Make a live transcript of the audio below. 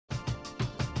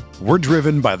We're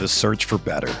driven by the search for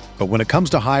better. But when it comes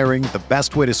to hiring, the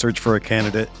best way to search for a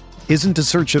candidate isn't to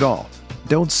search at all.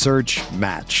 Don't search,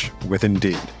 match with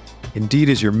Indeed. Indeed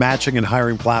is your matching and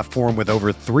hiring platform with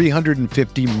over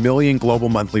 350 million global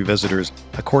monthly visitors,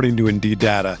 according to Indeed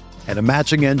data, and a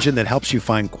matching engine that helps you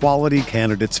find quality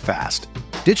candidates fast.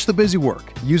 Ditch the busy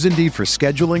work. Use Indeed for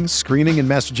scheduling, screening, and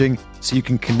messaging so you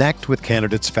can connect with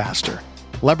candidates faster.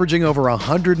 Leveraging over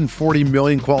 140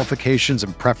 million qualifications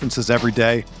and preferences every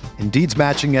day, Indeed's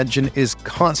matching engine is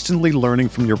constantly learning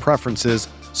from your preferences,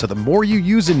 so the more you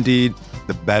use Indeed,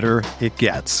 the better it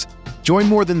gets. Join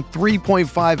more than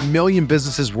 3.5 million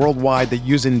businesses worldwide that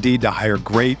use Indeed to hire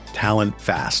great talent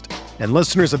fast. And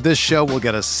listeners of this show will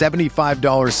get a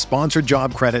 $75 sponsored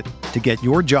job credit to get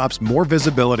your jobs more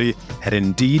visibility at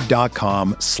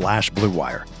Indeed.com/Blue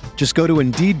Wire. Just go to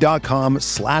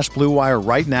Indeed.com/Blue Wire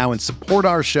right now and support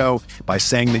our show by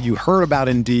saying that you heard about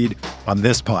Indeed on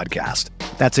this podcast.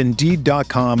 That's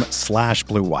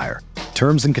Indeed.com/Blue Wire.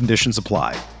 Terms and conditions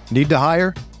apply. Need to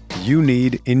hire? You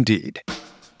need Indeed.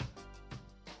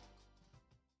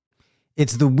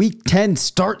 It's the Week 10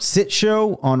 Start Sit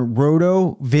Show on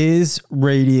RotoViz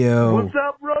Radio. What's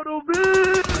up,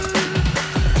 RotoViz?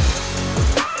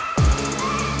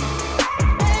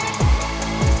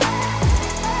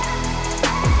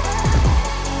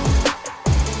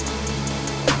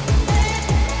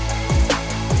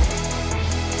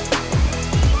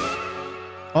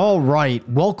 All right,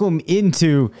 welcome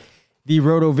into the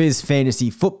RotoViz Fantasy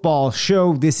Football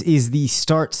Show. This is the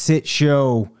Start Sit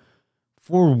Show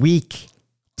for Week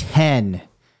 10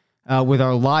 with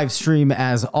our live stream.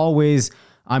 As always,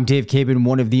 I'm Dave Cabin,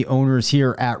 one of the owners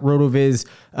here at RotoViz.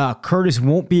 Curtis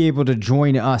won't be able to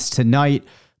join us tonight,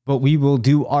 but we will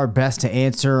do our best to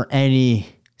answer any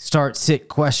start-sit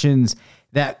questions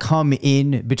that come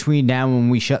in between now and when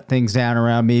we shut things down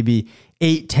around maybe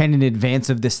 8-10 in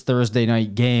advance of this Thursday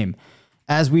night game.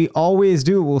 As we always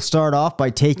do, we'll start off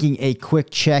by taking a quick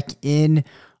check-in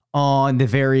on the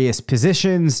various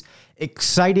positions.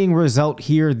 Exciting result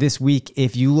here this week.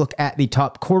 If you look at the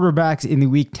top quarterbacks in the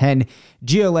Week 10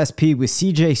 GLSP, with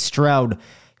CJ Stroud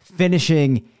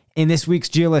finishing in this week's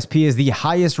GLSP as the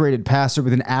highest rated passer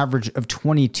with an average of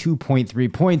 22.3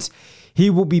 points. He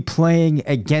will be playing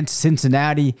against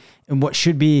Cincinnati in what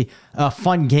should be a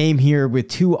fun game here with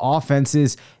two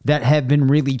offenses that have been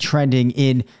really trending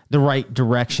in the right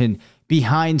direction.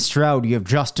 Behind Stroud, you have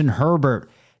Justin Herbert,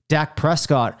 Dak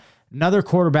Prescott, another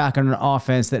quarterback on an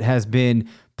offense that has been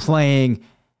playing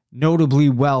notably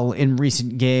well in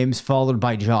recent games, followed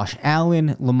by Josh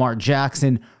Allen, Lamar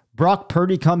Jackson. Brock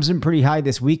Purdy comes in pretty high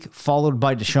this week, followed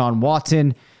by Deshaun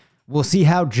Watson. We'll see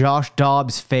how Josh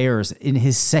Dobbs fares in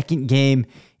his second game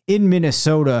in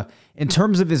Minnesota in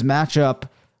terms of his matchup,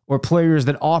 or players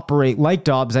that operate like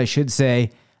Dobbs, I should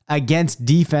say, against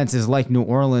defenses like New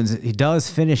Orleans. He does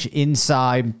finish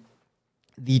inside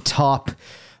the top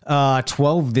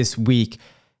 12 this week.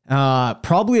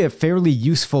 Probably a fairly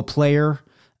useful player,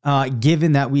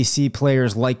 given that we see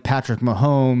players like Patrick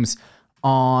Mahomes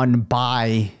on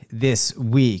bye this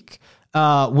week.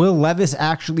 Will Levis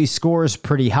actually scores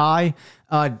pretty high.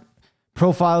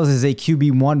 Profiles as a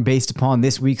QB1 based upon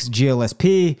this week's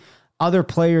GLSP. Other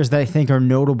players that I think are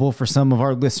notable for some of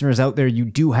our listeners out there, you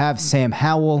do have Sam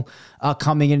Howell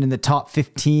coming in the top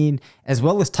 15, as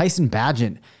well as Tyson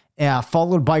Bagent,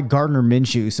 followed by Gardner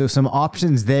Minshew. So some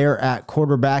options there at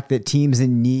quarterback that teams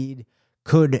in need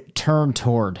could turn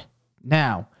toward.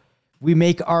 Now, we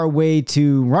make our way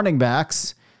to running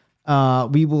backs.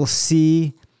 We will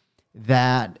see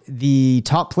that the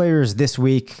top players this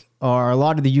week are a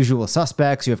lot of the usual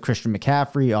suspects. You have Christian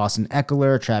McCaffrey, Austin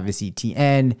Eckler, Travis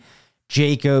Etienne,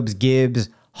 Jacobs, Gibbs,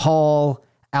 Hall,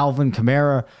 Alvin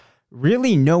Kamara.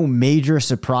 Really no major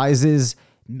surprises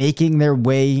making their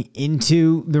way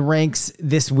into the ranks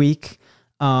this week.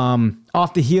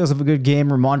 Off the heels of a good game,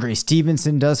 Ramondre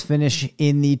Stevenson does finish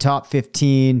in the top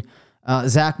 15.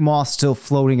 Zach Moss still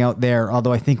floating out there,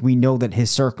 although I think we know that his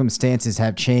circumstances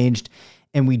have changed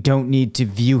and we don't need to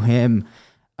view him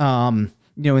in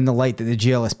the light that the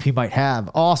GLSP might have.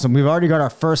 Awesome. We've already got our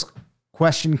first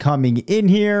question coming in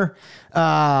here.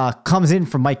 Comes in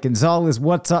from Mike Gonzalez.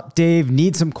 What's up, Dave?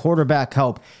 Need some quarterback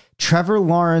help. Trevor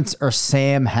Lawrence or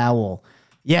Sam Howell?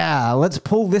 Yeah, let's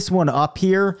pull this one up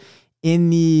here in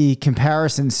the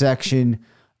comparison section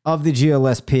of the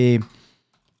GLSP.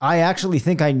 I actually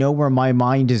think I know where my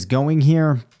mind is going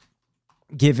here,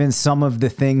 given some of the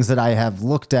things that I have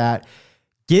looked at.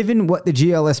 Given what the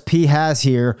GLSP has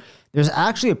here, there's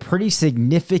actually a pretty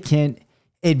significant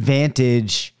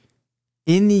advantage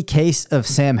in the case of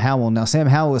Sam Howell. Now, Sam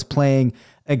Howell is playing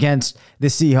against the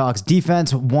Seahawks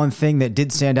defense. One thing that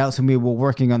did stand out to me while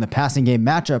working on the passing game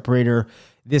matchup rater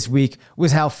this week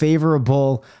was how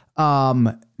favorable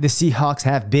the Seahawks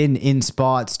have been in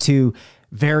spots to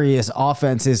various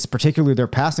offenses, particularly their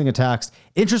passing attacks.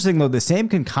 Interesting, though, the same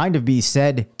can kind of be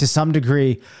said to some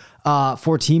degree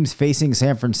for teams facing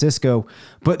San Francisco.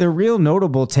 But the real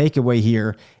notable takeaway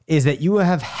here is that you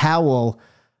have Howell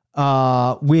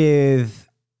with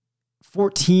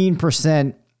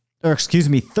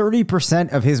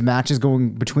 30% of his matches going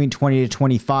between 20 to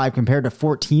 25 compared to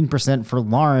 14% for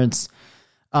Lawrence.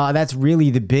 That's really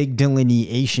the big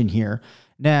delineation here.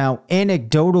 Now,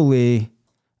 anecdotally,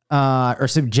 or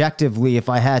subjectively, if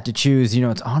I had to choose,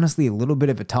 it's honestly a little bit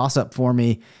of a toss-up for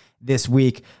me this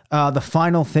week. The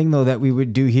final thing, though, that we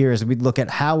would do here is we'd look at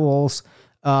Howell's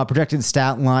projected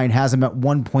stat line, has him at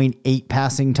 1.8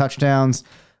 passing touchdowns.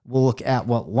 We'll look at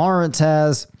what Lawrence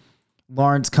has.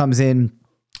 Lawrence comes in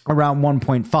around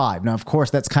 1.5. Now, of course,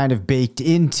 that's kind of baked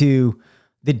into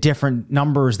the different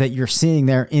numbers that you're seeing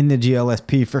there in the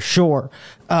GLSP for sure.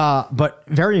 But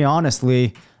very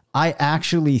honestly, I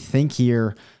actually think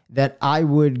here that I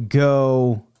would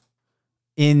go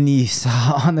on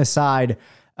the side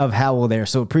of Howell there.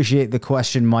 So appreciate the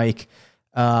question, Mike.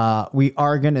 We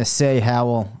are going to say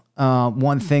Howell.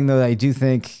 One thing, though, that I do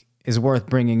think is worth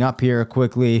bringing up here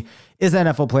quickly is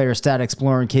NFL Player Stat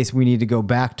Explorer in case we need to go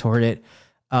back toward it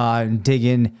and dig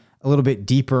in a little bit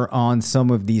deeper on some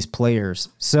of these players.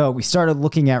 So we started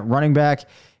looking at running back.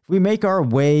 If we make our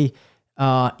way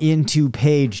into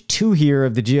page 2 here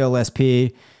of the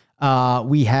GLSP,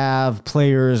 we have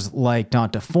players like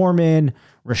Donta Foreman,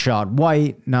 Rashad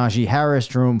White, Najee Harris,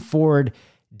 Jerome Ford,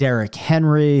 Derrick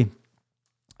Henry,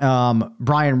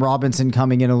 Brian Robinson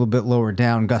coming in a little bit lower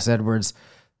down, Gus Edwards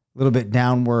a little bit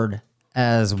downward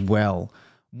as well.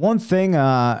 One thing,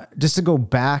 just to go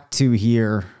back to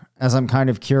here, as I'm kind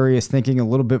of curious, thinking a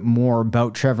little bit more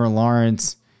about Trevor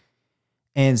Lawrence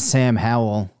and Sam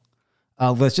Howell,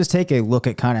 let's just take a look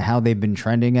at kind of how they've been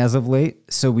trending as of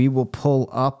late. So we will pull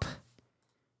up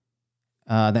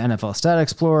the NFL Stat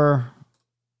Explorer.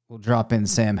 We'll drop in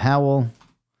Sam Howell.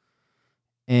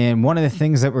 And one of the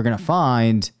things that we're going to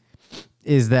find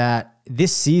is that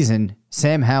this season,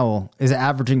 Sam Howell is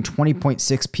averaging 20.6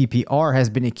 PPR, has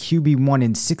been a QB1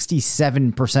 in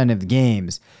 67% of the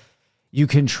games. You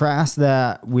contrast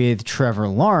that with Trevor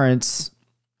Lawrence,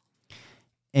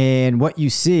 and what you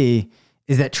see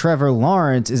is that Trevor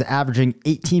Lawrence is averaging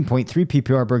 18.3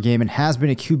 PPR per game and has been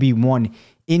a QB1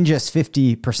 in just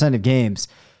 50% of games.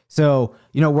 So,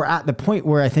 we're at the point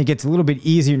where I think it's a little bit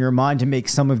easier in your mind to make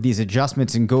some of these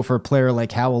adjustments and go for a player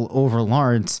like Howell over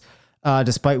Lawrence,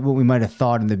 despite what we might have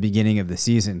thought in the beginning of the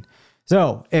season.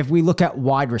 So if we look at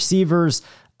wide receivers,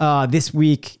 this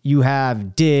week you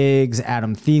have Diggs,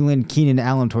 Adam Thielen, Keenan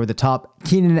Allen toward the top.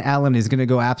 Keenan Allen is going to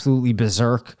go absolutely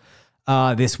berserk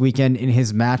this weekend in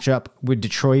his matchup with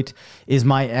Detroit, is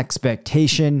my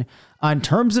expectation. In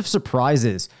terms of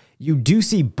surprises, you do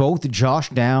see both Josh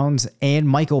Downs and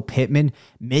Michael Pittman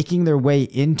making their way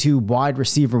into wide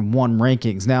receiver 1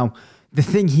 rankings. Now, the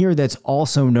thing here that's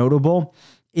also notable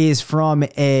is from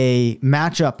a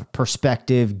matchup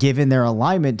perspective, given their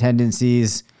alignment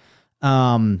tendencies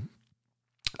and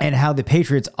how the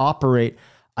Patriots operate.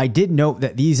 I did note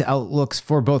that these outlooks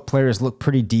for both players look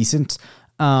pretty decent,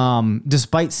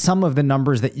 despite some of the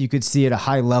numbers that you could see at a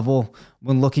high level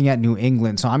when looking at New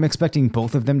England. So I'm expecting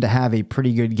both of them to have a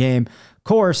pretty good game. Of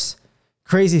course,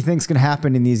 crazy things can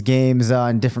happen in these games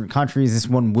in different countries. This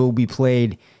one will be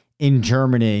played in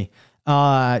Germany.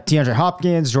 DeAndre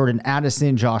Hopkins, Jordan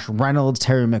Addison, Josh Reynolds,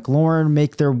 Terry McLaurin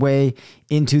make their way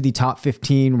into the top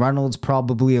 15. Reynolds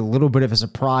probably a little bit of a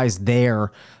surprise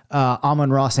there.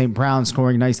 Amon-Ra St. Brown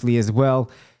scoring nicely as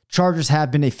well. Chargers have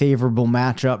been a favorable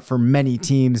matchup for many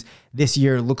teams this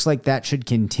year. Looks like that should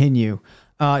continue.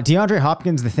 DeAndre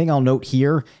Hopkins, the thing I'll note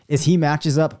here is he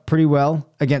matches up pretty well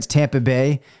against Tampa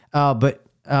Bay, but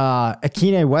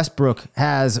Akine Westbrook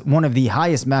has one of the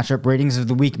highest matchup ratings of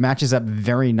the week, matches up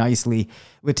very nicely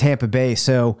with Tampa Bay.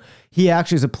 So he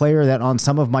actually is a player that on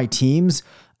some of my teams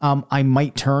I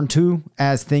might turn to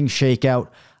as things shake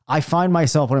out. I find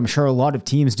myself, what I'm sure a lot of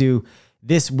teams do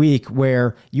this week,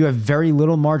 where you have very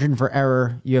little margin for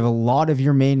error. You have a lot of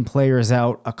your main players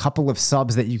out, a couple of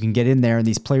subs that you can get in there, and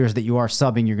these players that you are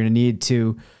subbing, you're going to need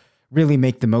to really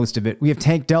make the most of it. We have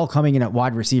Tank Dell coming in at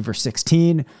wide receiver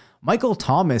 16. Michael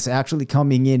Thomas actually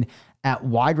coming in at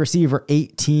wide receiver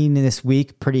 18 this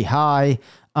week, pretty high.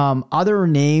 Other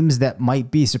names that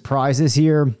might be surprises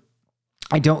here,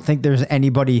 I don't think there's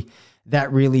anybody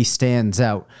that really stands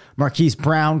out. Marquise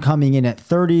Brown coming in at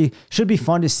 30. Should be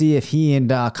fun to see if he and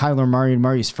Kyler Murray, in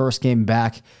Murray's first game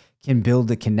back, can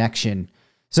build a connection.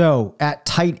 So at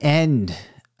tight end,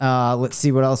 let's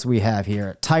see what else we have here.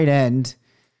 At tight end,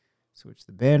 switch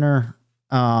the banner.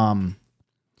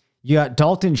 You got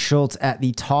Dalton Schultz at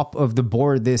the top of the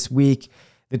board this week.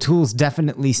 The tools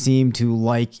definitely seem to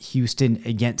like Houston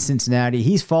against Cincinnati.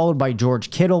 He's followed by George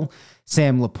Kittle,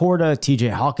 Sam Laporta,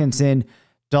 TJ Hawkinson,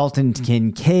 Dalton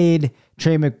Kincaid,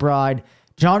 Trey McBride,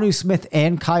 Jonnu Smith,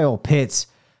 and Kyle Pitts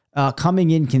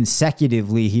coming in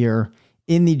consecutively here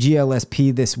in the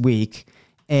GLSP this week.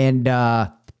 And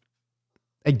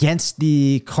against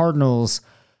the Cardinals,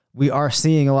 we are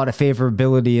seeing a lot of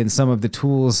favorability in some of the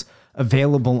tools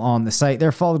available on the site.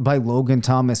 They're followed by Logan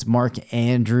Thomas, Mark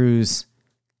Andrews,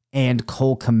 and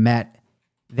Cole Kmet,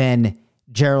 then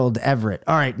Gerald Everett.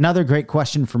 All right, another great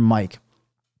question from Mike.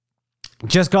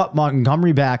 Just got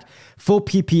Montgomery back, full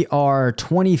PPR,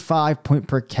 25 point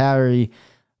per carry.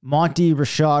 Monty,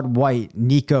 Rashad White,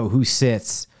 Nico, who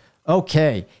sits?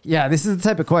 Okay, yeah, this is the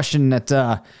type of question that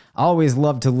I always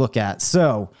love to look at.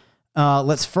 So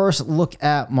let's first look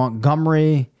at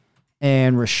Montgomery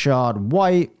and Rashad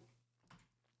White.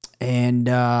 And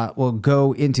we'll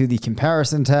go into the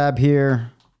comparison tab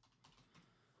here.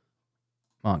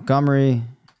 Montgomery,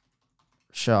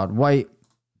 Rashad White.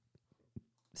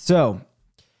 So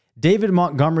David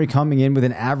Montgomery coming in with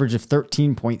an average of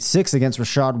 13.6 against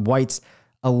Rashad White's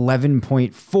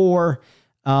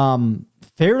 11.4.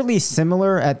 Fairly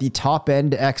similar at the top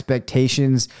end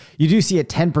expectations. You do see a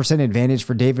 10% advantage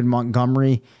for David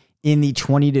Montgomery in the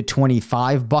 20 to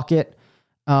 25 bucket.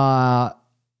 Other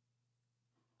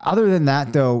than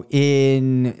that, though,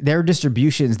 in their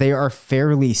distributions, they are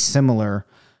fairly similar.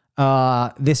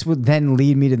 This would then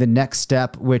lead me to the next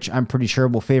step, which I'm pretty sure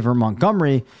will favor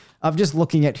Montgomery, of just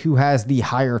looking at who has the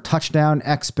higher touchdown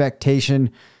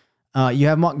expectation. You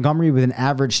have Montgomery with an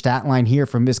average stat line here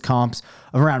from his comps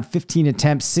of around 15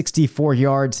 attempts, 64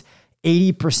 yards,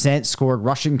 80% scored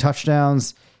rushing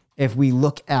touchdowns. If we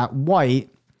look at White,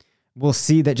 we'll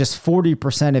see that just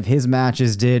 40% of his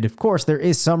matches did. Of course, there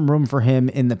is some room for him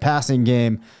in the passing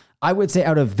game. I would say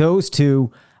out of those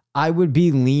two, I would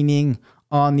be leaning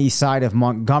on the side of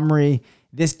Montgomery.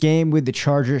 This game with the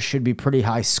Chargers should be pretty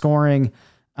high scoring.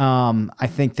 I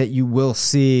think that you will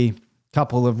see a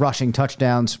couple of rushing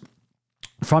touchdowns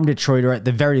from Detroit, or at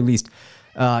the very least,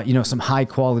 some high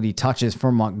quality touches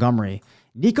from Montgomery.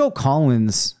 Nico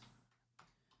Collins,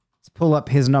 let's pull up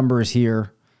his numbers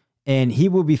here, and he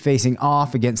will be facing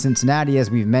off against Cincinnati,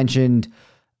 as we've mentioned.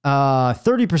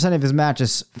 30% of his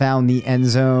matches found the end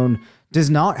zone. Does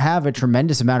not have a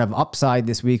tremendous amount of upside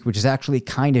this week, which is actually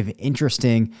kind of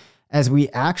interesting, as we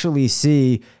actually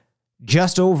see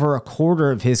just over a quarter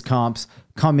of his comps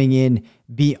coming in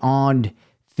beyond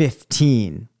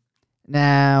 15.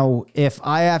 Now, if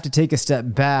I have to take a step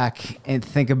back and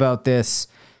think about this,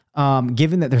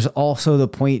 given that there's also the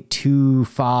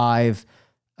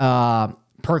 0.25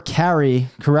 per carry,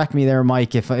 correct me there,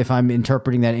 Mike, if I'm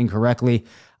interpreting that incorrectly,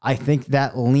 I think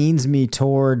that leans me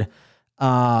toward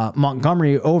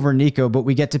Montgomery over Nico, but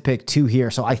we get to pick two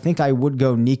here. So I think I would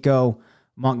go Nico,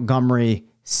 Montgomery,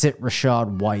 sit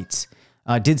Rashad White.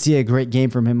 Did see a great game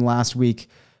from him last week,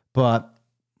 but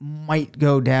might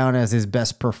go down as his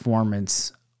best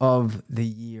performance of the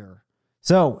year.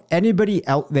 So anybody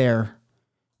out there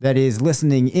that is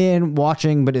listening in,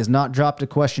 watching, but has not dropped a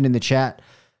question in the chat,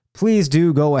 please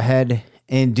do go ahead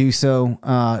and do so.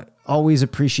 Always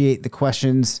appreciate the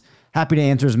questions. Happy to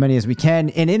answer as many as we can.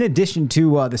 And in addition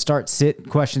to the start sit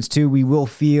questions too, we will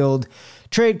field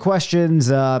trade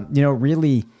questions,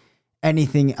 really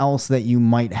anything else that you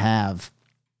might have.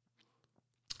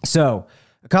 So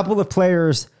a couple of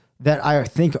players that I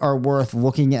think are worth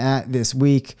looking at this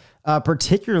week,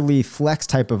 particularly flex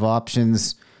type of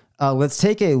options. Let's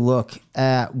take a look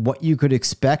at what you could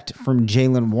expect from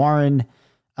Jaylen Warren.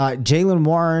 Jaylen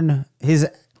Warren, his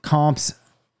comps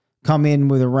come in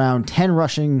with around 10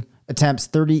 rushing attempts,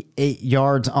 38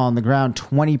 yards on the ground,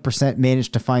 20%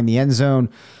 managed to find the end zone.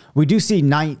 We do see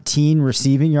 19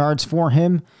 receiving yards for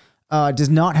him. Does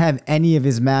not have any of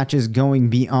his matches going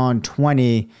beyond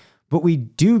 20, but we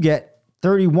do get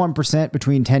 31%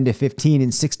 between 10 to 15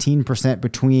 and 16%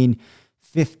 between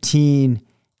 15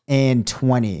 and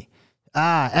 20.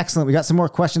 Excellent. We got some more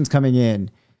questions coming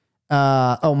in.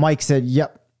 Mike said,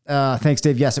 yep. Thanks,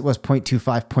 Dave. Yes, it was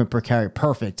 0.25 point per carry.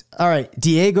 Perfect. All right.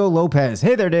 Diego Lopez.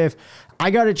 Hey there, Dave.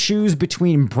 I got to choose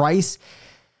between Bryce,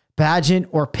 Badgett,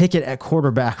 or Pickett at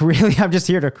quarterback. Really, I'm just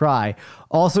here to cry.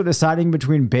 Also deciding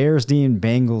between Bears D and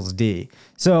Bengals D.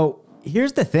 So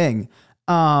here's the thing.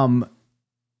 Badgett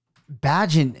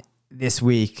this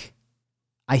week,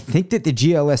 I think that the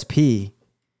GLSP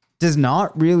does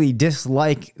not really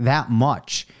dislike that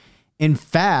much. In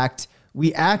fact,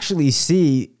 we actually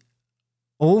see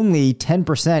only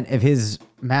 10% of his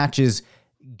matches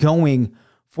going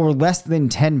for less than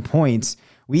 10 points.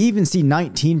 We even see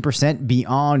 19%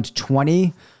 beyond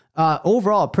 20.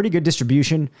 Overall, pretty good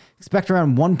distribution. Expect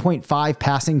around 1.5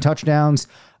 passing touchdowns.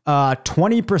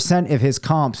 20% of his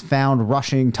comps found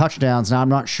rushing touchdowns. Now, I'm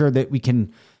not sure that we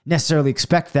can necessarily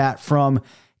expect that from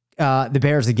the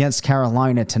Bears against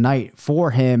Carolina tonight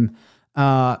for him.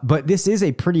 But this is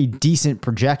a pretty decent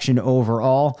projection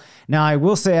overall. Now, I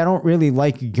will say I don't really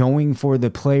like going for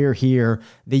the player here,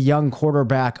 the young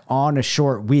quarterback on a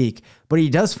short week, but he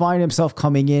does find himself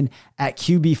coming in at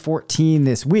QB 14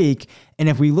 this week. And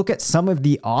if we look at some of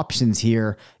the options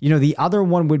here, the other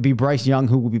one would be Bryce Young,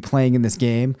 who will be playing in this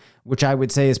game, which I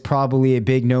would say is probably a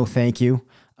big no thank you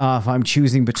if I'm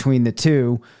choosing between the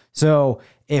two. So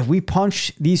if we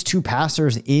punch these two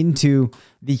passers into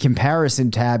the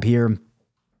comparison tab here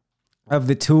of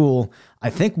the tool, I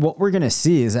think what we're going to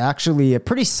see is actually a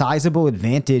pretty sizable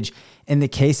advantage in the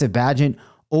case of Bagent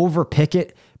over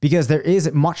Pickett, because there is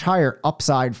much higher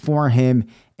upside for him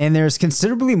and there's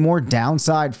considerably more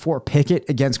downside for Pickett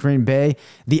against Green Bay.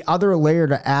 The other layer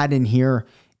to add in here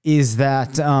is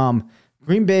that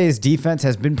Green Bay's defense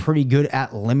has been pretty good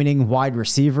at limiting wide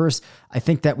receivers. I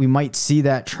think that we might see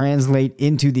that translate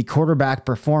into the quarterback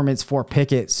performance for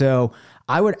Pickett. So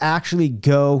I would actually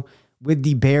go with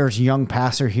the Bears young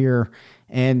passer here,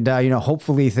 and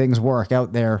hopefully things work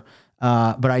out there.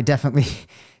 But I definitely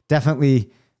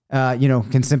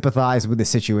can sympathize with the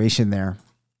situation there.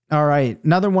 All right,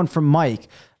 another one from Mike.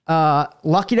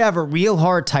 Lucky to have a real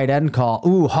hard tight end call.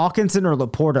 Ooh, Hawkinson or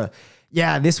Laporta.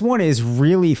 Yeah, this one is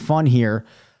really fun here.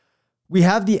 We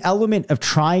have the element of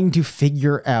trying to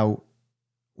figure out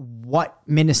what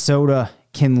Minnesota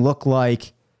can look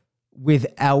like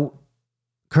without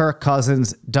Kirk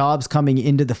Cousins, Dobbs coming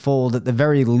into the fold at the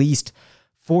very least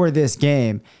for this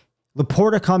game.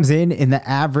 Laporta comes in the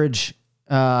average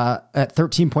at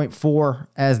 13.4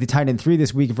 as the tight end 3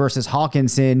 this week versus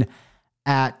Hawkinson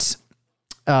at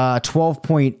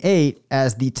 12.8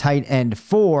 as the tight end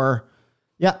 4.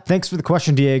 Yeah, thanks for the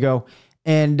question, Diego.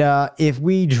 And if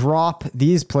we drop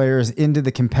these players into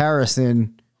the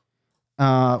comparison,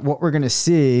 what we're going to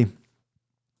see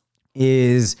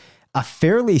is a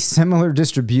fairly similar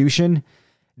distribution.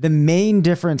 The main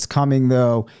difference coming,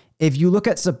 though, if you look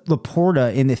at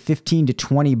Laporta in the 15 to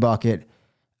 20 bucket,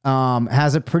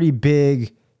 has a pretty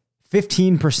big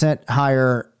 15%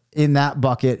 higher in that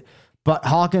bucket, but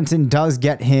Hawkinson does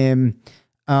get him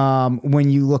when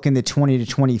you look in the 20 to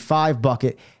 25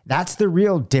 bucket. That's the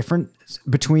real difference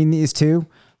between these two.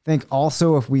 I think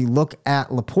also if we look at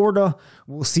Laporta,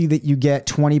 we'll see that you get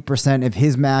 20% of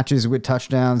his matches with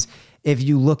touchdowns. If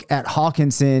you look at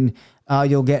Hawkinson,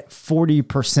 you'll get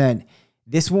 40%.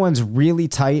 This one's really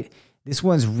tight. This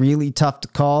one's really tough to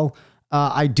call.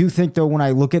 I do think, though, when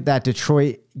I look at that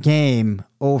Detroit game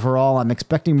overall, I'm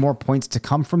expecting more points to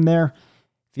come from there.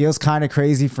 Feels kind of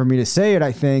crazy for me to say it,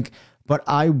 I think, but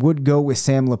I would go with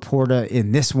Sam Laporta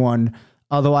in this one,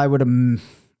 although I would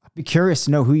be curious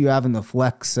to know who you have in the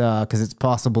flex, because it's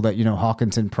possible that,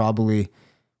 Hawkinson probably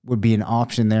would be an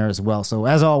option there as well. So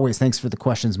as always, thanks for the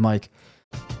questions, Mike.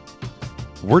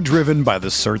 We're driven by the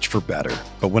search for better.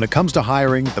 But when it comes to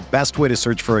hiring, the best way to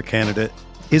search for a candidate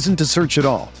isn't to search at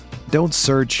all. Don't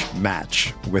search,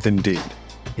 match with Indeed.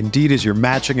 Indeed is your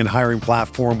matching and hiring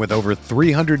platform with over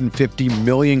 350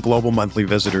 million global monthly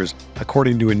visitors,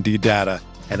 according to Indeed data,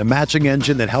 and a matching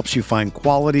engine that helps you find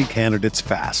quality candidates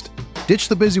fast. Ditch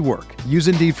the busy work. Use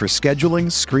Indeed for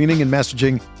scheduling, screening, and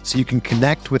messaging so you can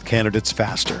connect with candidates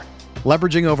faster.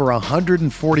 Leveraging over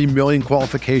 140 million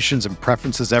qualifications and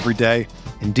preferences every day,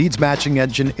 Indeed's matching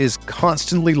engine is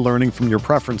constantly learning from your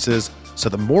preferences, so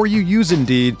the more you use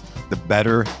Indeed, the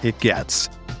better it gets.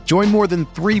 Join more than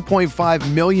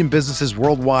 3.5 million businesses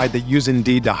worldwide that use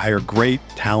Indeed to hire great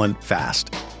talent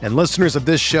fast. And listeners of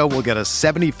this show will get a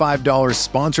 $75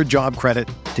 sponsored job credit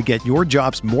to get your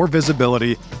jobs more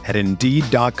visibility at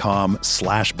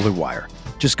Indeed.com/Blue Wire.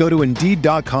 Just go to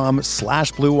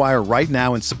Indeed.com/Blue Wire right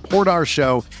now and support our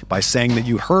show by saying that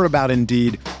you heard about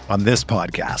Indeed on this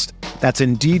podcast. That's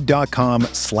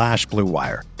Indeed.com/Blue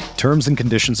Wire. Terms and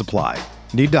conditions apply.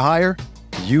 Need to hire?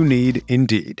 You need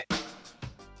Indeed.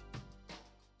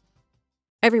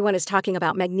 Everyone is talking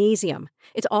about magnesium.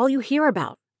 It's all you hear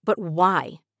about. But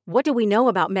why? What do we know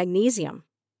about magnesium?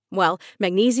 Well,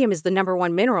 magnesium is the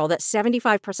 #1 mineral that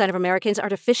 75% of Americans are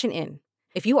deficient in.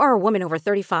 If you are a woman over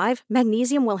 35,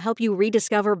 magnesium will help you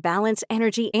rediscover balance,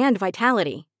 energy, and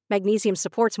vitality. Magnesium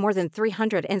supports more than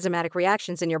 300 enzymatic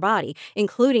reactions in your body,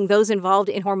 including those involved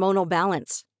in hormonal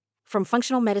balance. From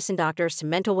functional medicine doctors to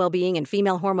mental well-being and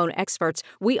female hormone experts,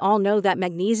 we all know that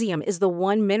magnesium is the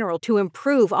one mineral to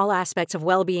improve all aspects of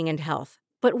well-being and health.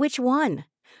 But which one?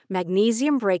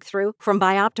 Magnesium Breakthrough from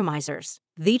Bioptimizers,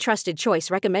 the trusted choice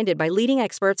recommended by leading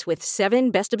experts with 7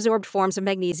 best-absorbed forms of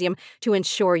magnesium to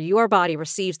ensure your body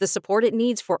receives the support it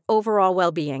needs for overall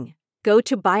well-being. Go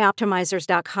to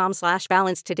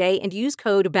bioptimizers.com/balance today and use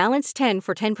code BALANCE10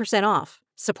 for 10% off.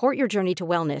 Support your journey to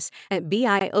wellness at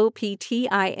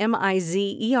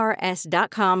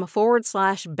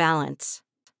bioptimizers.com/balance.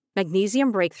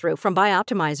 Magnesium Breakthrough from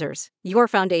Bioptimizers, your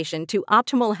foundation to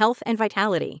optimal health and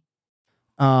vitality.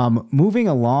 Moving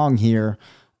along here,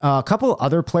 a couple of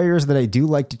other players that I do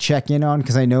like to check in on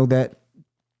because I know that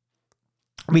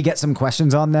we get some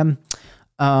questions on them.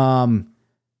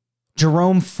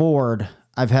 Jerome Ford,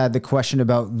 I've had the question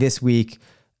about this week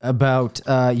about,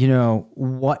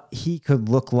 what he could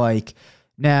look like.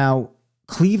 Now,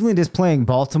 Cleveland is playing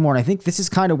Baltimore, and I think this is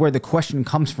kind of where the question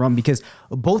comes from because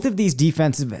both of these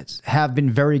defenses have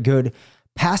been very good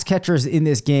pass catchers in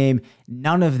this game.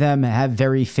 None of them have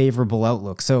very favorable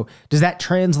outlook. So does that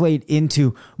translate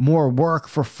into more work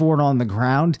for Ford on the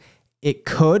ground? It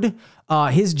could.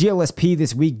 His GLSP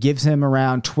this week gives him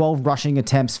around 12 rushing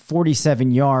attempts, 47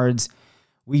 yards.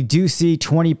 We do see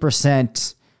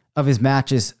 20% of his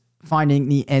matches finding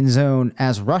the end zone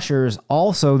as rushers.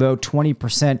 Also, though,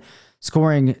 20%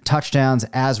 scoring touchdowns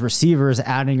as receivers,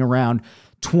 adding around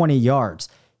 20 yards.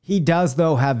 He does,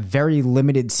 though, have very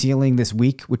limited ceiling this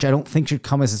week, which I don't think should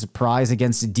come as a surprise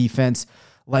against a defense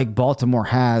like Baltimore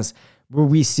has, where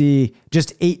we see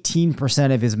just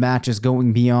 18% of his matches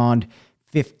going beyond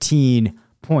 15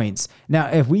 points. Now,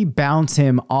 if we bounce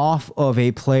him off of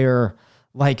a player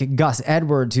like Gus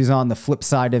Edwards, who's on the flip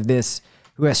side of this,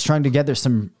 who has strung together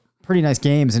some pretty nice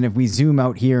games, and if we zoom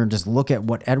out here and just look at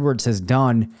what Edwards has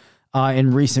done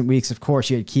in recent weeks, of course,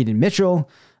 you had Keaton Mitchell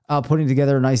putting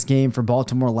together a nice game for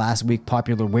Baltimore last week,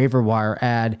 popular waiver wire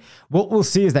ad. What we'll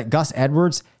see is that Gus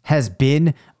Edwards has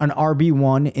been an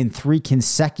RB1 in 3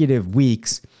 consecutive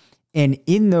weeks. And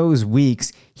in those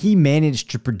weeks, he managed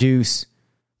to produce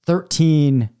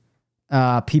 13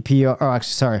 PPR. Oh,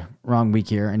 actually, sorry, wrong week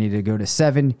here. I need to go to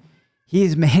 7. He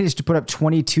has managed to put up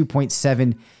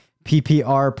 22.7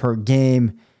 PPR per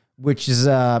game, which is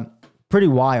pretty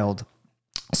wild.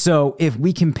 So if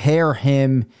we compare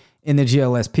him in the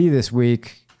GLSP this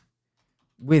week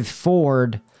with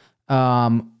Ford,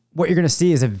 what you're going to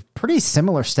see is a pretty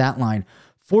similar stat line.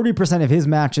 40% of his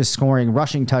matches scoring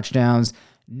rushing touchdowns,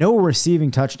 no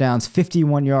receiving touchdowns,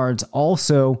 51 yards,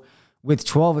 also with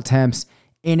 12 attempts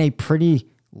in a pretty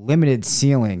limited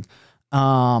ceiling.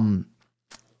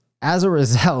 As a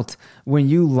result, when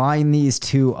you line these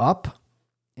two up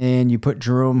and you put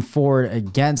Jerome Ford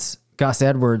against Gus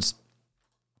Edwards,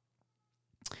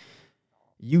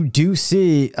 you do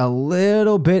see a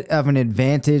little bit of an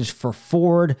advantage for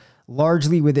Ford,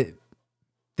 largely with the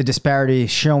disparity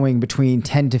showing between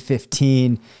 10 to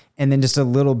 15, and then just a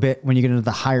little bit when you get into the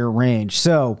higher range.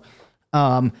 So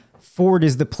Ford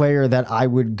is the player that I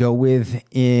would go with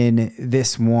in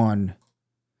this one.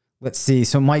 Let's see.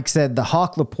 So Mike said the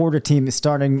Hawk Laporta team is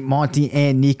starting Monty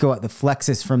and Nico at the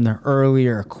flexes from the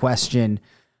earlier question.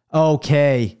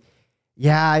 Okay.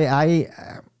 Yeah,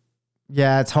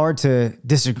 yeah, it's hard to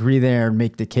disagree there and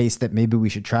make the case that maybe we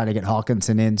should try to get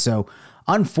Hawkinson in. So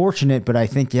unfortunate, but I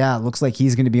think, it looks like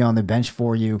he's going to be on the bench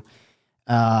for you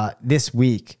this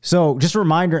week. So just a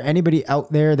reminder, anybody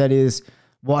out there that is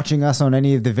watching us on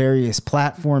any of the various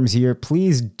platforms here,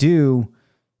 please do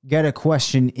get a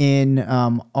question in.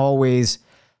 Always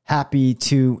happy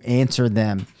to answer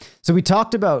them. So we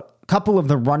talked about a couple of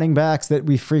the running backs that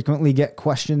we frequently get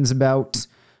questions about.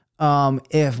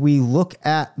 If we look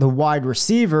at the wide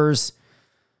receivers,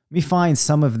 let me find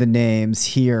some of the names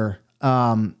here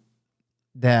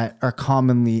that are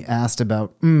commonly asked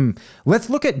about. Let's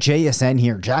look at JSN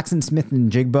here, Jackson Smith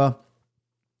and Jigba.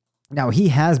 Now, he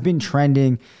has been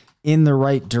trending in the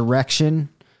right direction.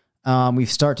 We've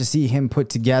started to see him put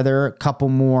together a couple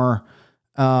more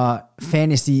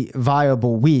fantasy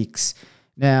viable weeks.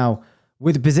 Now,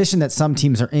 with the position that some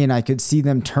teams are in, I could see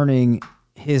them turning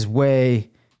his way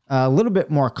a little bit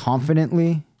more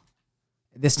confidently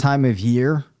this time of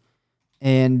year.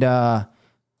 And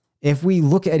if we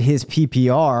look at his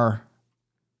PPR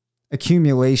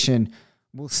accumulation,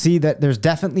 we'll see that there's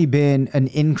definitely been an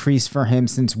increase for him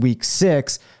since week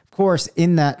 6. Of course,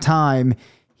 in that time,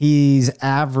 he's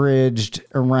averaged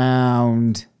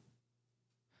around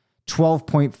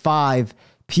 12.5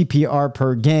 PPR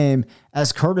per game.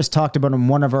 As Curtis talked about in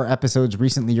one of our episodes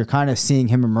recently, you're kind of seeing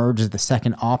him emerge as the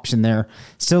second option there.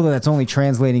 Still, that's only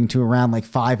translating to around like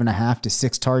 5.5 to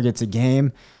 6 targets a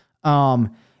game.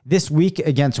 This week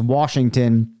against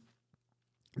Washington,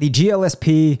 the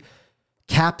GLSP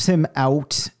caps him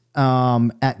out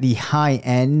at the high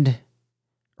end,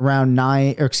 around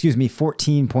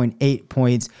 14.8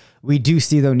 points. We do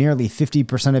see, though, nearly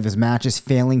 50% of his matches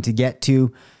failing to get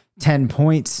to 10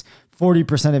 points,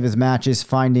 40% of his matches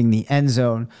finding the end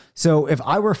zone. So if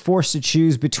I were forced to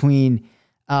choose between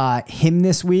him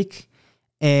this week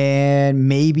and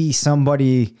maybe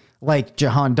somebody like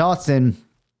Jahan Dotson,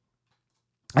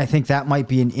 I think that might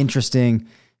be an interesting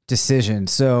decision.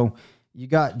 So you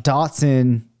got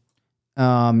Dotson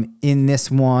in this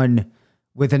one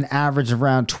with an average of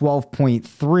around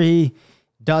 12.3,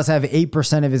 does have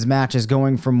 8% of his matches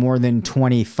going for more than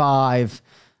 25.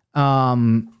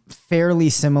 Fairly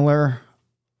similar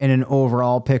in an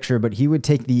overall picture, but he would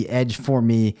take the edge for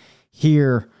me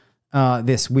here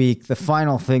this week. The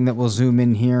final thing that we'll zoom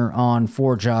in here on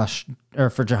for Jahan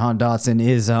Dotson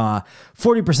is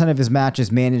 40% of his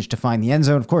matches managed to find the end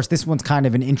zone. Of course, this one's kind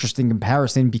of an interesting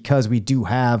comparison because we do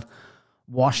have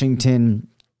Washington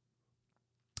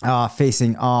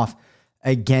facing off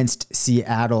against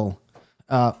Seattle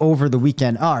over the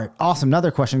weekend. All right, awesome.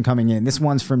 Another question coming in. This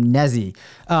one's from Nezzy.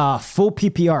 Full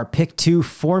PPR, pick 2,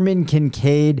 Foreman,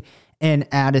 Kincaid, and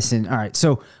Addison. All right,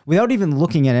 so without even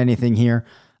looking at anything here,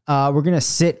 we're going to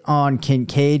sit on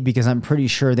Kincaid because I'm pretty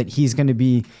sure that he's going to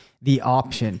be the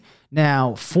option.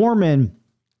 Now, Foreman,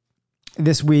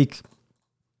 this week,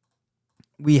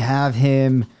 we have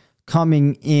him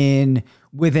coming in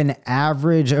with an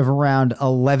average of around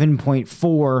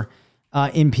 11.4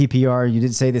 in PPR. You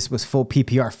did say this was full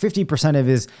PPR. 50% of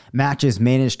his matches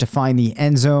managed to find the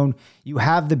end zone. You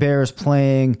have the Bears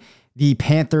playing the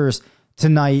Panthers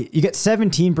tonight. You get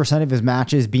 17% of his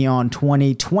matches beyond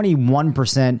 20,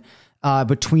 21%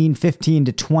 between 15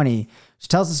 to 20, which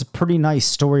tells us a pretty nice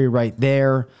story right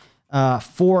there.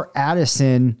 For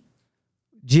Addison,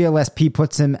 GLSP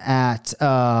puts him at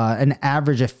an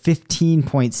average of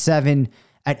 15.7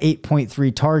 at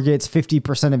 8.3 targets.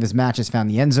 50% of his matches found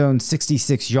the end zone,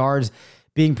 66 yards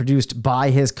being produced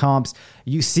by his comps.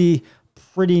 You see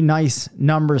pretty nice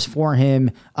numbers for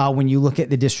him when you look at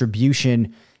the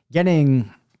distribution,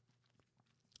 getting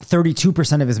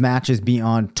 32% of his matches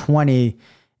beyond 20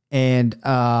 and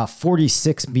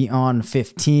 46 beyond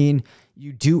 15.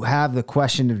 You do have the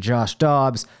question of Josh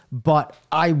Dobbs, but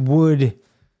I would,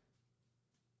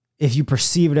 if you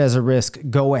perceive it as a risk,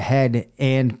 go ahead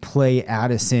and play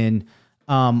Addison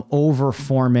over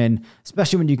Foreman,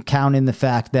 especially when you count in the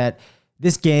fact that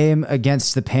this game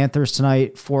against the Panthers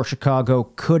tonight for Chicago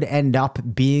could end up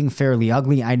being fairly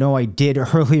ugly. I know I did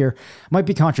earlier, might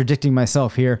be contradicting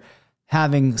myself here,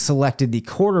 having selected the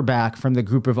quarterback from the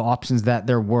group of options that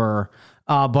there were.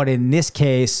 But in this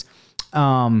case,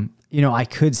 I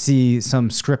could see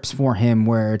some scripts for him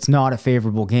where it's not a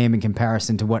favorable game in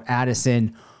comparison to what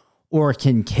Addison or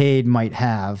Kincaid might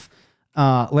have.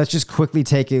 Let's just quickly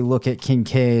take a look at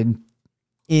Kincaid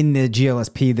in the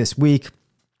GLSP this week.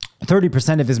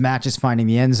 30% of his matches finding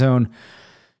the end zone.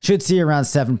 Should see around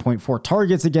 7.4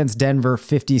 targets against Denver,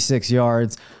 56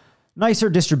 yards.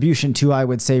 Nicer distribution too, I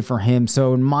would say, for him.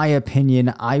 So in my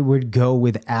opinion, I would go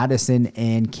with Addison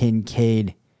and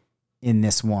Kincaid in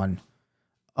this one.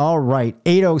 All right,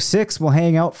 8:06. We'll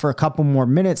hang out for a couple more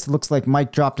minutes. Looks like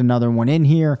Mike dropped another one in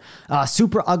here.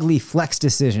 Super ugly flex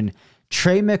decision.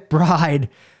 Trey McBride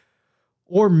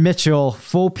or Mitchell,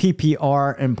 full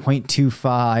PPR and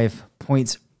 0.25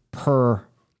 points per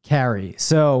carry.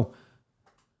 So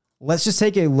let's just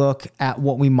take a look at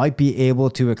what we might be able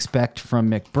to expect from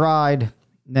McBride.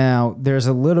 Now, there's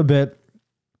a little bit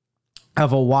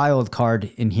of a wild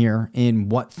card in here in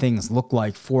what things look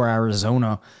like for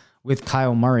Arizona with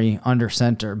Kyle Murray under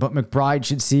center. But McBride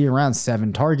should see around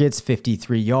 7 targets,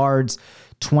 53 yards,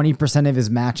 20% of his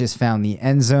matches found the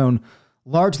end zone,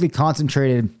 largely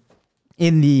concentrated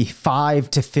in the 5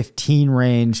 to 15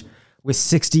 range, with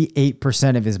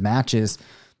 68% of his matches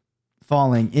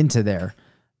falling into there.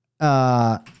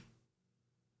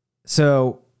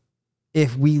 So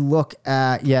if we look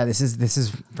at, this is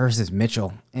versus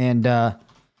Mitchell, and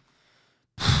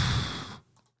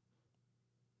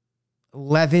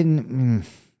 11.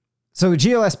 So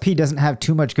GLSP doesn't have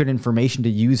too much good information to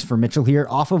use for Mitchell here.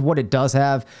 Off of what it does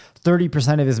have,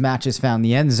 30% of his matches found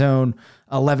the end zone,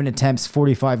 11 attempts,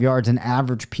 45 yards, an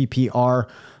average PPR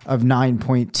of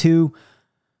 9.2.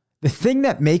 The thing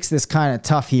that makes this kind of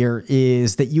tough here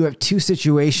is that you have two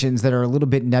situations that are a little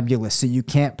bit nebulous, so you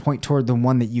can't point toward the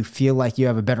one that you feel like you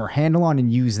have a better handle on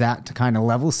and use that to kind of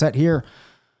level set here.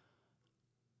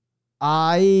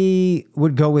 I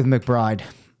would go with McBride.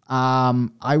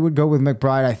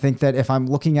 I think that if I'm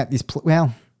looking at these,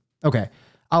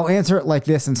 I'll answer it like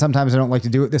this, and sometimes I don't like to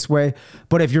do it this way.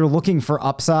 But if you're looking for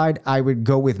upside, I would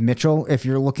go with Mitchell. If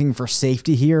you're looking for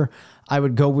safety here, I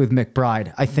would go with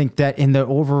McBride. I think that in the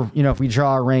if we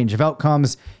draw a range of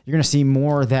outcomes, you're going to see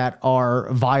more that are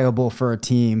viable for a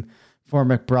team for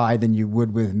McBride than you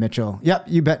would with Mitchell. Yep,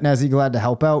 you bet, Nezzy. Glad to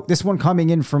help out. This one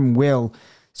coming in from Will.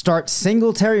 Start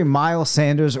Singletary, Miles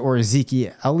Sanders, or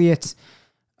Ezekiel Elliott.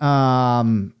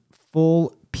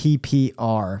 Full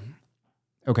PPR.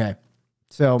 Okay.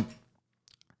 So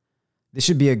this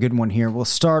should be a good one here. We'll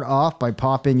start off by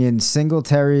popping in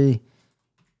Singletary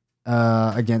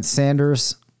against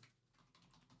Sanders.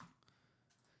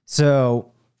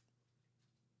 So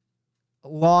a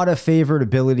lot of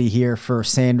favorability here for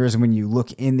Sanders when you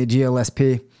look in the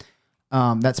GLSP.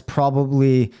 That's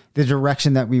probably the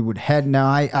direction that we would head. Now,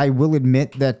 I will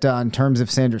admit that in terms of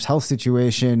Sanders' health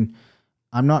situation,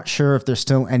 I'm not sure if there's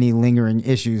still any lingering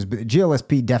issues, but the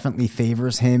GLSP definitely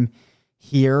favors him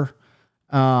here.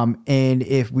 And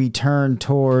if we turn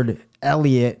toward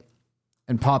Elliott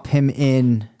and pop him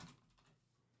in,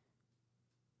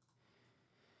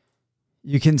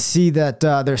 you can see that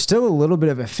there's still a little bit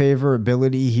of a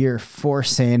favorability here for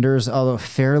Sanders, although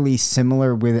fairly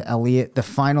similar with Elliott. The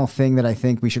final thing that I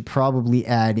think we should probably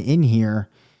add in here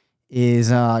is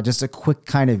just a quick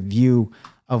kind of view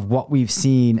of what we've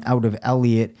seen out of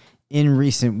Elliott in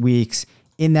recent weeks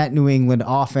in that New England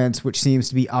offense, which seems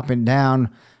to be up and down,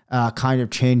 kind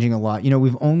of changing a lot.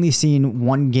 We've only seen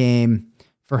one game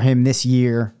for him this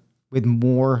year with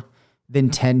more than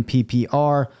 10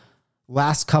 PPR.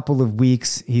 Last couple of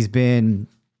weeks, he's been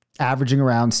averaging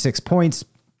around 6 points.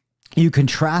 You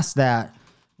contrast that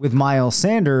with Miles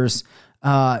Sanders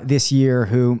this year,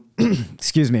 who,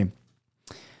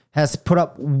 has put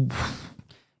up,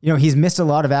 he's missed a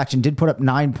lot of action, did put up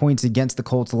 9 points against the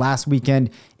Colts last weekend.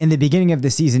 In the beginning of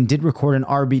the season, did record an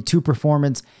RB2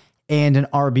 performance and an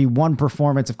RB1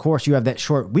 performance. Of course, you have that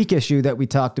short week issue that we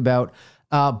talked about.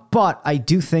 But I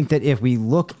do think that if we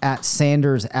look at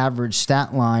Sanders' average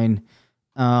stat line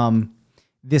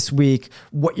this week,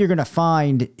 what you're going to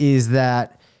find is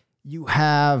that you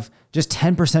have just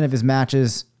 10% of his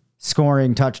matches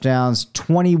scoring touchdowns,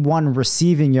 21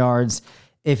 receiving yards.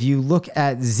 If you look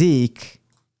at Zeke,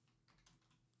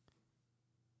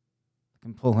 I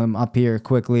can pull him up here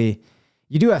quickly.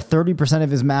 You do have 30% of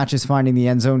his matches finding the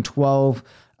end zone, 12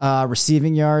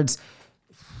 receiving yards.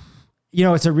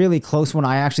 It's a really close one.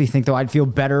 I actually think, though, I'd feel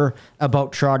better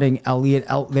about trotting Elliott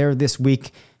out there this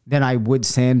week than I would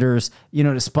Sanders,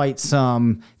 despite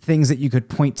some things that you could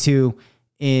point to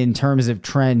in terms of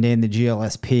trend in the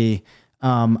GLSP.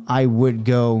 I would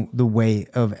go the way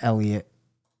of Elliott.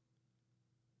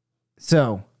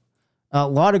 So, a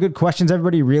lot of good questions,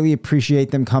 everybody. Really appreciate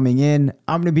them coming in.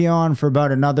 I'm going to be on for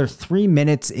about another 3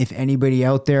 minutes if anybody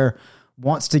out there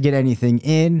wants to get anything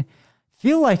in.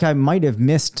 Feel like I might have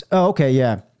missed. Oh, okay,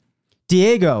 yeah.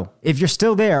 Diego, if you're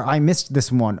still there, I missed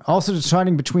this one. Also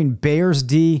deciding between Bears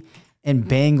D and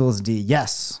Bengals D.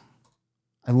 Yes,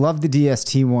 I love the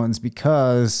DST ones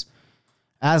because,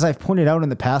 as I've pointed out in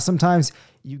the past, sometimes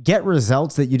you get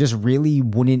results that you just really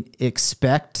wouldn't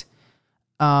expect.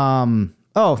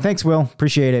 Oh, thanks, Will.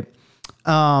 Appreciate it.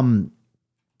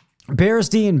 Bears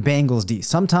D and Bengals D.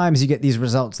 Sometimes you get these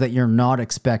results that you're not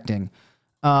expecting.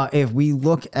 If we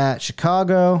look at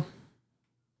Chicago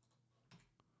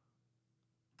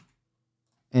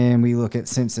and we look at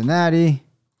Cincinnati,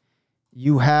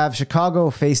 you have Chicago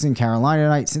facing Carolina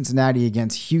tonight, Cincinnati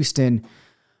against Houston.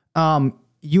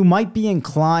 You might be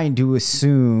inclined to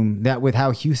assume that with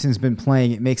how Houston's been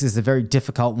playing, it makes this a very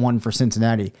difficult one for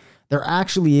Cincinnati. There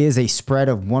actually is a spread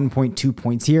of 1.2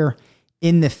 points here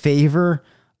in the favor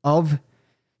of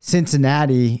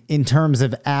Cincinnati in terms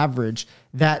of average.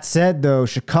 That said, though,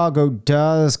 Chicago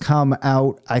does come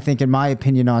out, I think, in my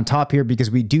opinion, on top here because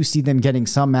we do see them getting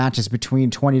some matches between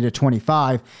 20 to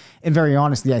 25. And very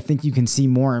honestly, I think you can see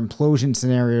more implosion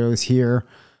scenarios here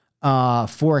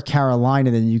for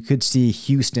Carolina than you could see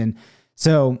Houston.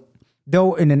 So,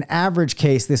 though in an average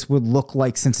case, this would look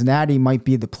like Cincinnati might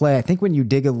be the play, I think when you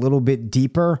dig a little bit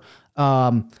deeper,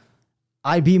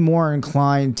 I'd be more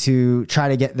inclined to try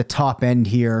to get the top end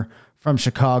here from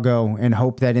Chicago and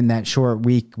hope that in that short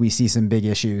week we see some big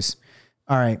issues.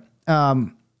 All right.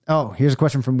 Here's a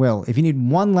question from Will. If you need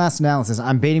one last analysis,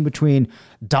 I'm debating between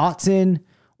Dotson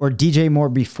or DJ Moore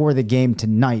before the game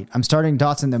tonight. I'm starting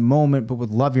Dotson in the moment, but would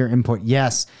love your input.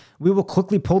 Yes, we will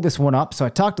quickly pull this one up. So I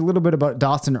talked a little bit about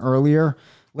Dotson earlier.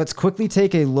 Let's quickly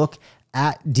take a look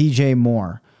at DJ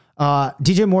Moore.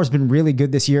 DJ Moore's been really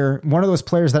good this year. One of those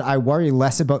players that I worry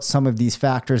less about some of these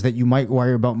factors that you might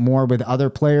worry about more with other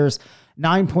players.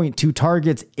 9.2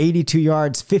 targets, 82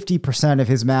 yards, 50% of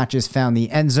his matches found the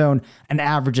end zone, an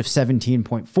average of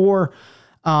 17.4.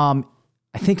 I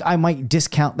think I might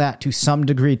discount that to some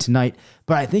degree tonight,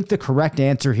 but I think the correct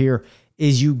answer here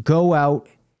is you go out,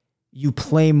 you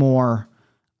play more.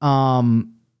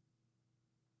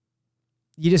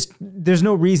 There's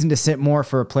no reason to sit more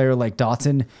for a player like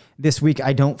Dotson this week,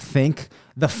 I don't think.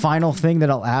 The final thing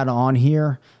that I'll add on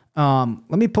here, let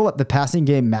me pull up the passing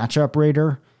game matchup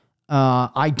rater.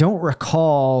 I don't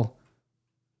recall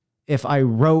if I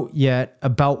wrote yet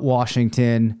about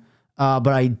Washington, but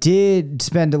I did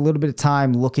spend a little bit of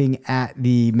time looking at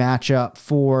the matchup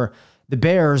for the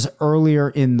Bears earlier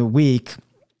in the week.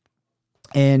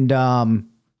 And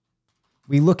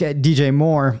we look at DJ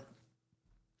Moore.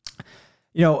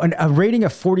 A rating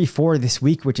of 44 this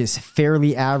week, which is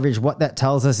fairly average. What that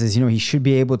tells us is, he should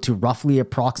be able to roughly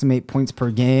approximate points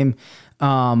per game.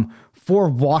 For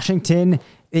Washington,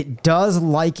 it does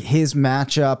like his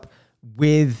matchup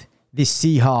with the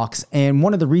Seahawks. And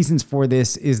one of the reasons for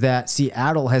this is that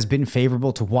Seattle has been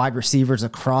favorable to wide receivers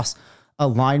across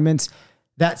alignments.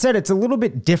 That said, it's a little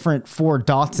bit different for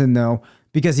Dotson, though,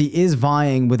 because he is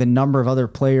vying with a number of other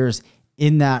players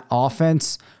in that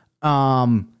offense.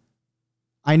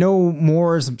 I know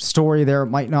Moore's story there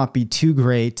might not be too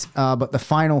great, but the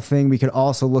final thing we could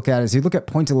also look at is you look at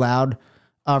points allowed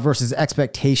versus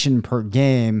expectation per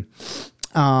game.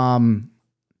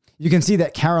 You can see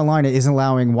that Carolina is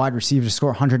allowing wide receivers to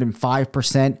score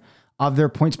 105% of their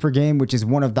points per game, which is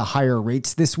one of the higher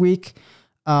rates this week.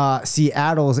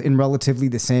 Seattle's in relatively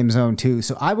the same zone too.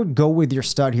 So I would go with your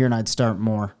stud here and I'd start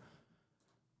Moore.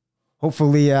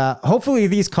 Hopefully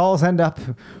these calls end up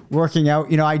working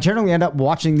out. I generally end up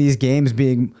watching these games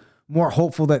being more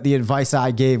hopeful that the advice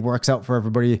I gave works out for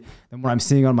everybody than what I'm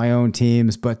seeing on my own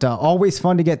teams. But always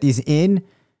fun to get these in.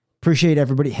 Appreciate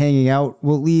everybody hanging out.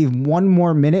 We'll leave one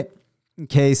more minute in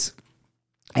case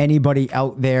anybody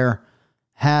out there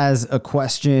has a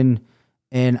question,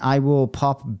 and I will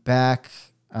pop back.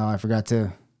 I forgot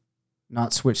to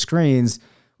not switch screens.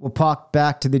 We'll pop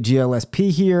back to the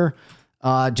GLSP here.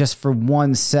 Just for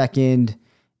 1 second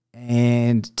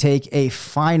and take a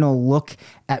final look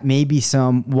at maybe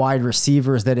some wide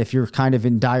receivers that if you're kind of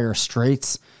in dire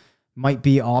straits might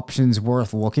be options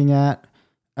worth looking at.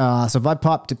 So if I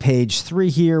pop to page 3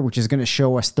 here, which is going to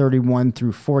show us 31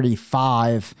 through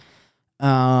 45,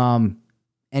 any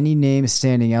names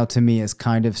standing out to me as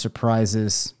kind of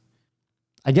surprises?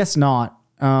 I guess not.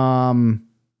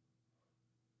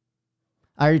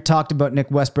 I already talked about Nick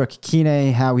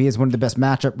Westbrook-Ikine, how he is one of the best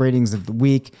matchup ratings of the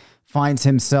week, finds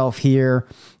himself here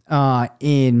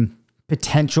in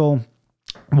potential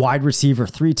wide receiver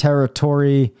 3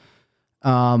 territory.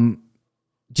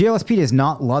 GLSP does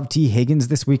not love T. Higgins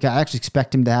this week. I actually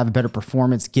expect him to have a better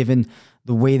performance given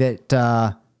the way that,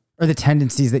 or the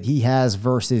tendencies that he has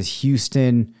versus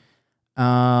Houston.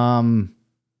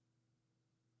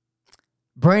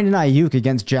 Brandon Ayuk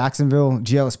against Jacksonville.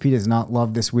 GLSP does not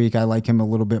love this week. I like him a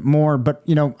little bit more, but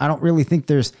I don't really think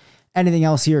there's anything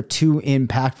else here too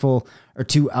impactful or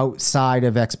too outside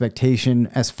of expectation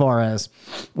as far as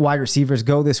wide receivers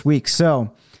go this week.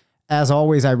 So as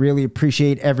always, I really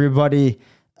appreciate everybody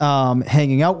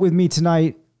hanging out with me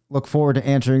tonight. Look forward to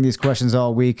answering these questions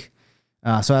all week.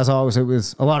 So as always, it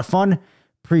was a lot of fun.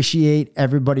 Appreciate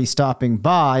everybody stopping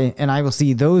by, and I will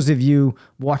see those of you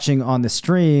watching on the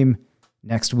stream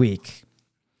next week.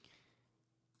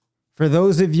 For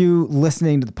those of you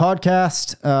listening to the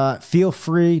podcast, feel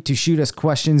free to shoot us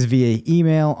questions via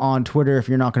email, on Twitter if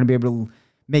you're not going to be able to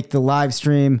make the live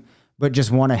stream, but just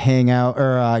want to hang out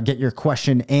or get your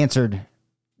question answered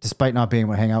despite not being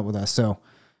able to hang out with us. So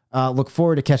look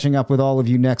forward to catching up with all of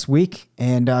you next week,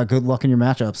 and good luck in your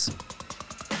matchups.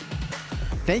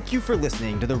 Thank you for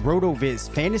listening to the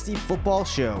RotoViz Fantasy Football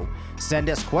Show.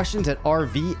 Send us questions at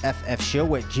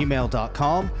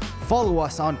rvffshow@gmail.com. Follow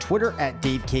us on Twitter at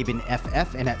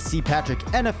DaveCabinFF and at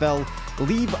CPatrickNFL.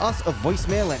 Leave us a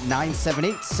voicemail at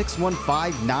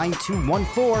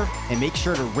 978-615-9214 and make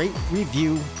sure to rate,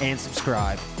 review, and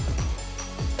subscribe.